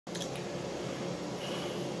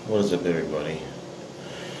What is up, everybody?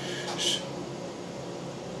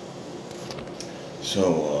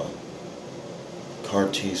 So, CAR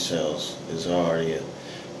T cells is already a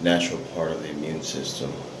natural part of the immune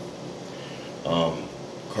system.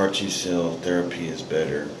 CAR T cell therapy is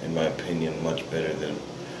better, in my opinion, much better than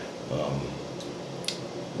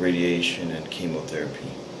radiation and chemotherapy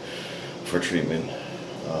for treatment.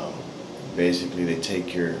 Basically, they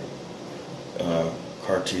take your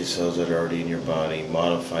CAR T cells that are already in your body,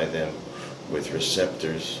 modify them with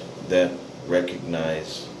receptors that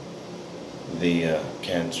recognize the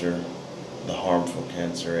cancer, the harmful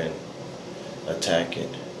cancer, and attack it.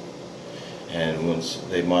 And once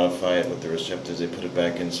they modify it with the receptors, they put it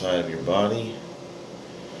back inside of your body,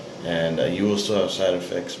 and you will still have side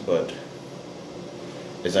effects, but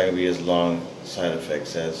it's not going to be as long side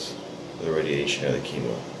effects as the radiation or the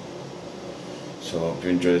chemo. So if you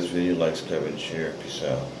enjoyed this video, like, subscribe, and share. Peace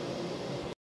out.